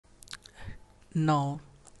now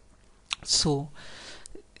so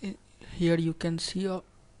here you can see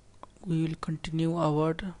we will continue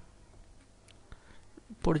our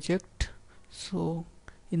project. So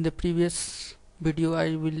in the previous video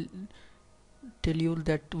I will tell you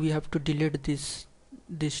that we have to delete this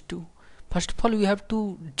two. First of all we have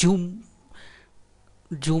to zoom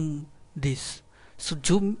this. So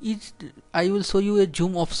zoom is, I will show you a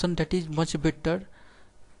zoom option that is much better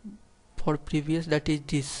for previous, that is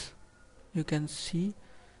this. You can see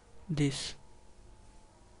this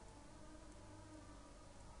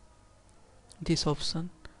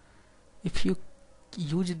option. If you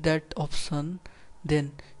use that option,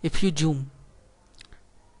 then if you zoom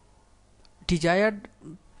desired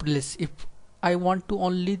place, if I want to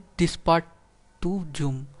only this part to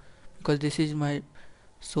zoom, because this is my,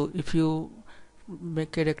 so if you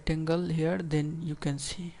make a rectangle here, then you can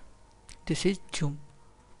see this is zoom.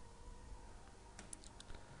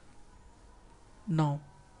 Now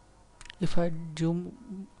if I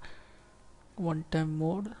zoom one time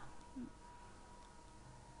more,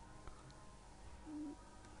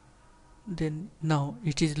 then now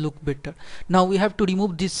it is look better. Now we have to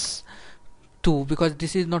remove this two because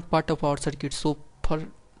this is not part of our circuit. So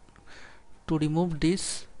to remove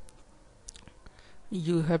this,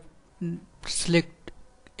 you have select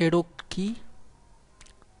arrow key.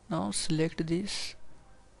 Now select this.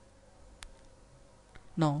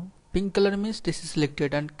 Now pink color means this is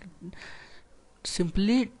selected, and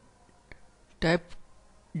simply type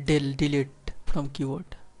delete from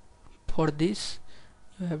keyboard. For this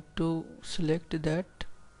you have to select that.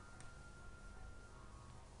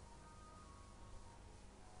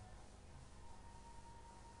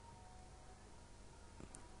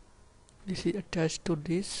 This is attached to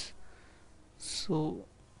this, so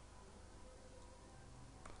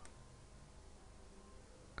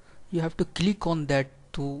you have to click on that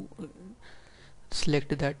to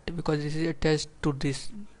select that, because this is attached to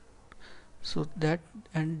this. So that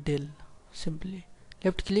and del, simply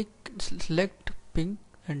left click, select pink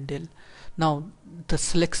and del. Now the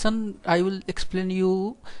selection, I will explain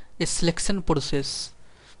you a selection process.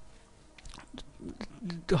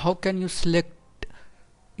 How can you select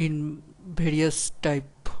in various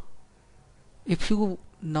type? If you,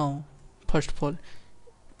 now first of all,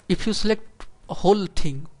 if you select a whole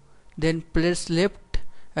thing, then press left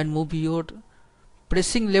and move your,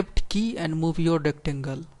 pressing left key and move your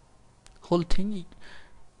rectangle, whole thing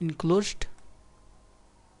enclosed,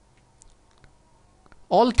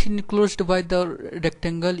 all thing enclosed by the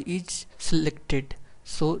rectangle is selected.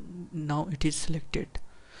 So now it is selected.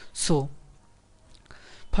 So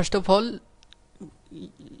first of all,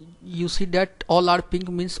 you see that all are pink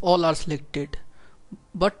means all are selected,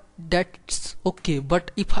 but that's okay.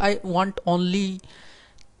 But if I want only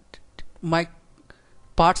my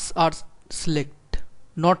parts are select,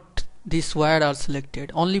 not this wire are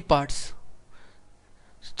selected, only parts,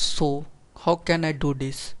 so how can I do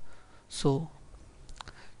this? So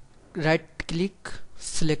right click,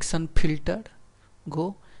 selection filter,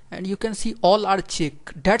 go, and you can see all are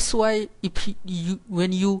checked. That's why if you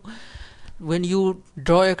when you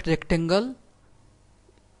draw a rectangle,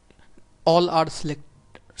 all are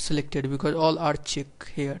selected because all are checked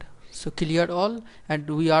here. So clear all, and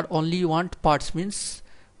we are only want parts means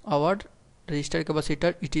our resistor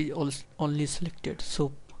capacitor, it is only selected.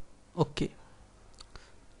 So okay,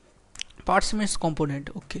 parts means component.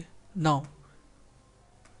 Okay, now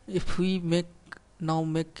if we make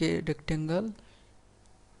a rectangle,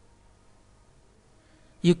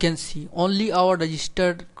 you can see only our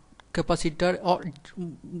resistor capacitor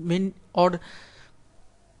or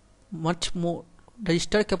much more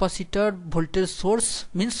resistor capacitor voltage source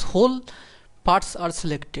means whole parts are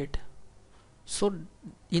selected. So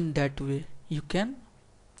in that way you can,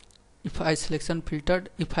 if I selection filtered,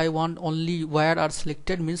 if I want only wire are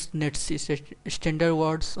selected means nets is standard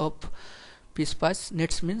words of pspice.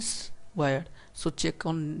 Nets means wire, so check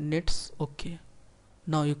on nets. Okay,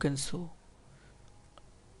 now you can show,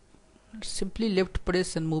 simply left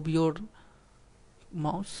press and move your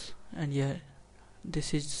mouse, and yeah,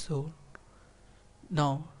 this is so.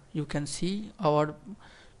 Now you can see our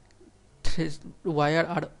wire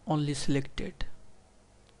are only selected.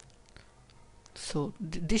 So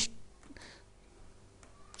this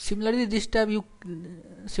similarly this tab you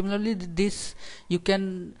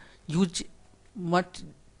can use much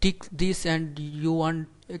tick this, and you want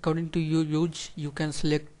according to your use you can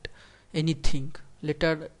select anything.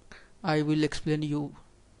 Later I will explain you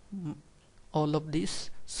all of this.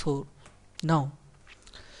 So now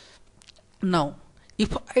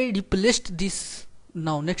if I replaced this,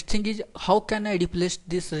 now next thing is how can I replace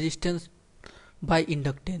this resistance by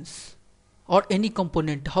inductance or any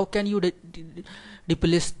component. How can you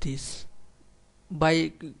replace this?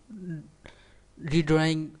 By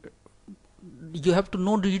redrawing. You have to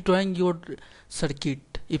know redrawing your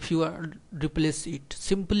circuit. If you are replace it,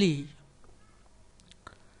 simply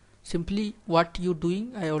what you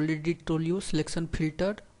doing, I already told you, selection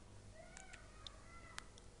filter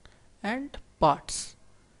and parts,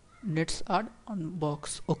 nets are on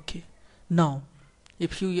box. Okay, now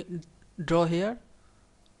if you draw here,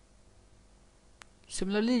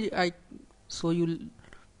 similarly I show you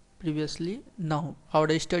previously. Now our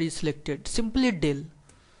register is selected, simply del,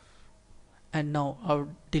 and now our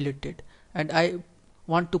deleted, and I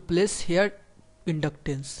want to place here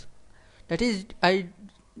inductance, that is I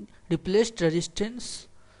replaced resistance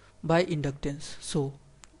by inductance. So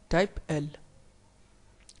type L.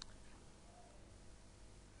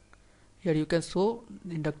 Here you can show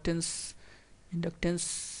inductance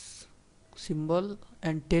symbol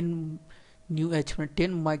and 10 new H,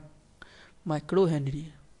 10 micro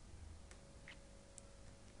Henry.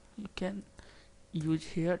 You can use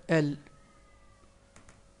here L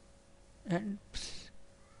and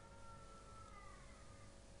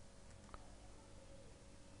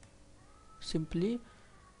simply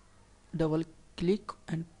double click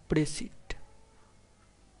and press it.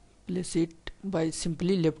 Place it by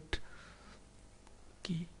simply left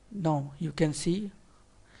key. Now you can see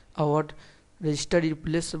our resistor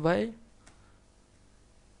replaced by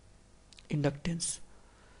inductance.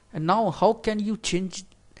 And now how can you change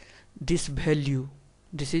this value?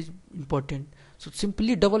 This is important. So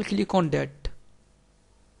simply double click on that.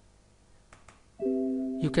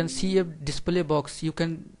 You can see a display box. You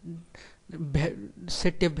can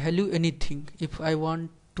set a value anything. If I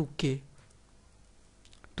want 2k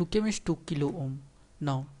means 2 kilo ohm.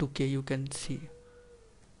 Now 2k you can see.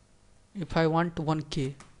 If I want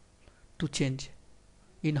 1k to change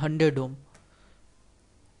in 100 ohm,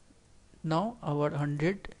 now our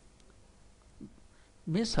 100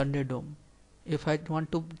 means 100 ohm. If I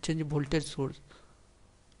want to change voltage source,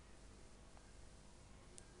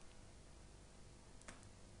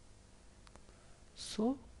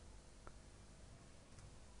 so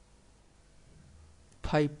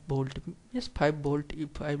 5 volt, yes 5 volt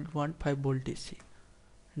if I want 5 volt DC.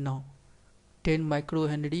 Now 10 micro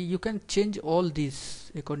Henry, you can change all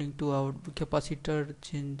these according to our capacitor.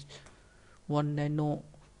 Change 1 nano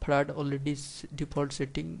farad already default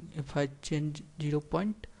setting. If I change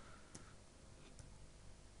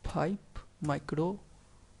 0.5 micro,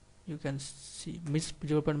 you can see miss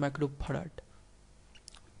 0.5 micro farad,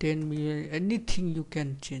 10 million, anything you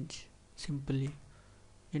can change. Simply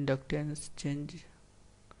inductance change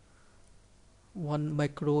 1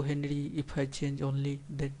 micro Henry. If I change only,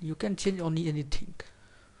 then you can change only anything.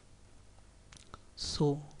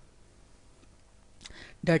 So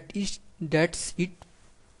that's it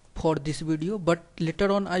for this video, but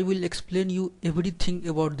later on I will explain you everything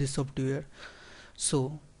about this software.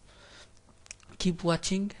 So keep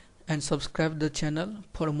watching and subscribe the channel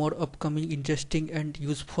for more upcoming interesting and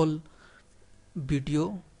useful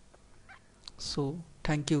video. So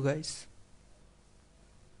thank you guys.